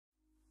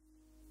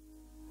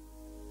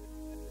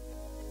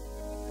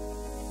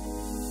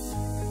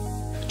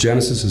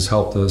Genesys has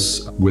helped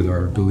us with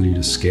our ability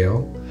to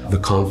scale, the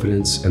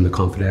confidence and the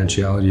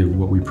confidentiality of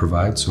what we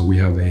provide. So we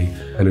have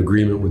an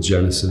agreement with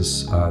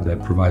Genesys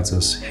that provides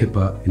us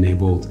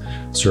HIPPA-enabled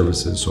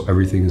services. So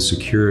everything is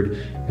secured,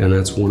 and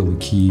that's one of the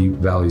key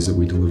values that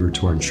we deliver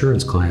to our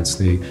insurance clients.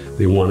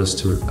 They want us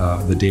to,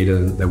 the data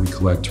that we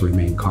collect to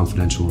remain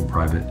confidential and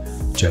private.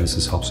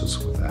 Genesys helps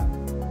us with that.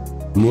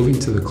 Moving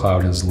to the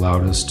cloud has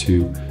allowed us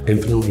to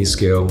infinitely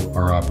scale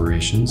our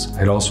operations.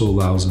 It also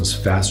allows us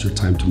faster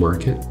time to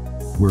market.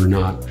 We're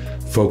not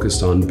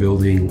focused on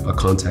building a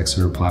contact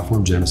center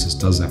platform. Genesys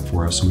does that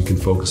for us, so we can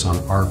focus on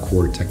our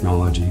core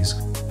technologies.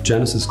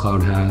 Genesys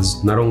Cloud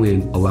has not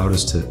only allowed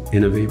us to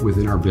innovate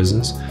within our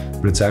business,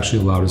 but it's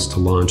actually allowed us to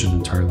launch an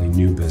entirely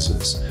new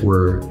business.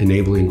 We're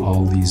enabling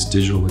all these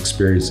digital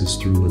experiences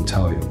through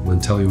Lintelio.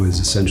 Lintelio is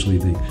essentially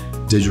the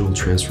digital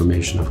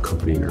transformation of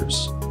company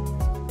nurse.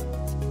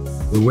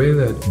 The way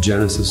that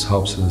Genesys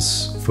helps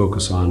us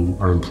focus on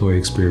our employee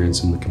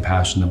experience and the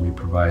compassion that we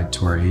provide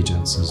to our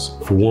agents is,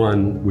 for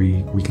one,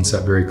 we can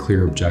set very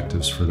clear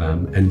objectives for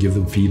them and give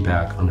them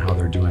feedback on how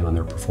they're doing on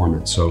their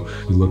performance. So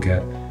we look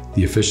at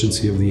the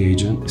efficiency of the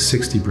agent.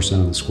 60%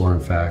 of the score,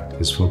 in fact,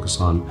 is focused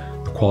on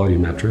the quality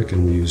metric,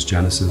 and we use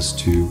Genesys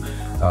to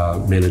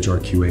manage our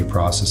QA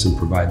process and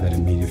provide that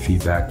immediate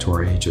feedback to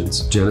our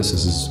agents.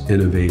 Genesys is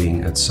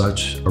innovating at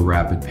such a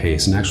rapid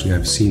pace, and actually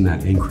I've seen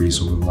that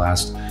increase over the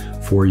last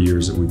 4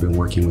 years that we've been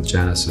working with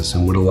Genesys.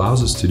 And what it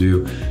allows us to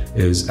do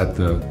is, at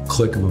the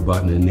click of a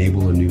button,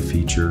 enable a new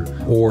feature,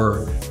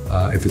 or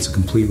if it's a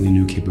completely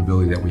new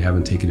capability that we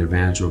haven't taken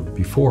advantage of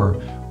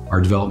before, our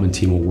development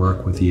team will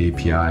work with the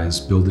APIs,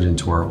 build it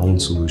into our own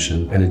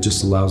solution, and it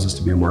just allows us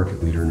to be a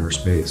market leader in our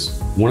space.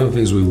 One of the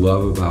things we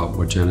love about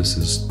what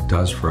Genesys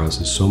does for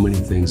us is so many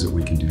things that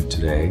we can do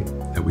today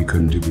that we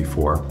couldn't do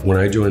before. When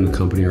I joined the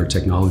company, our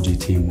technology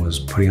team was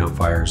putting out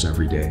fires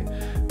every day,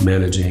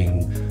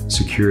 managing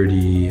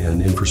security and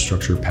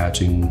infrastructure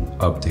patching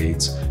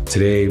updates.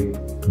 Today,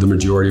 the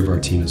majority of our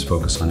team is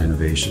focused on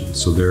innovation.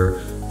 So they're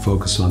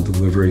focused on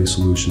delivering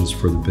solutions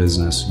for the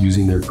business,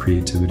 using their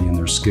creativity and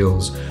their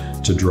skills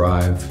to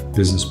drive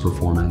business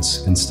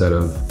performance instead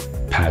of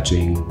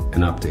patching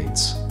and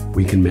updates.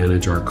 We can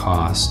manage our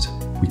cost,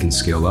 we can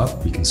scale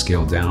up, we can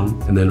scale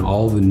down, and then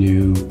all the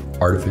new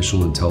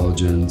artificial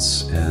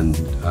intelligence and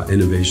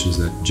innovations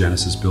that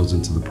Genesys builds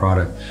into the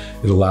product,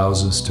 it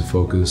allows us to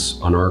focus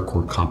on our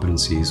core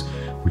competencies,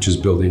 which is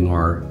building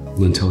our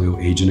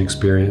Lintelio agent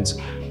experience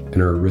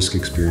and our risk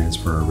experience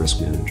for our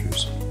risk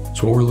managers.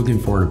 So what we're looking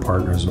for in a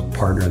partner is a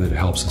partner that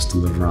helps us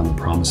deliver on the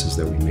promises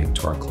that we make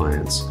to our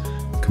clients: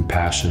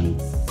 compassion,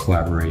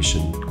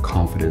 collaboration,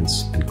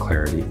 confidence, and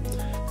clarity.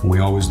 And we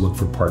always look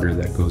for a partner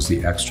that goes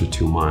the extra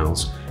 2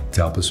 miles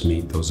to help us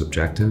meet those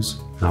objectives.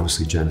 And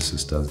obviously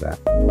Genesys does that.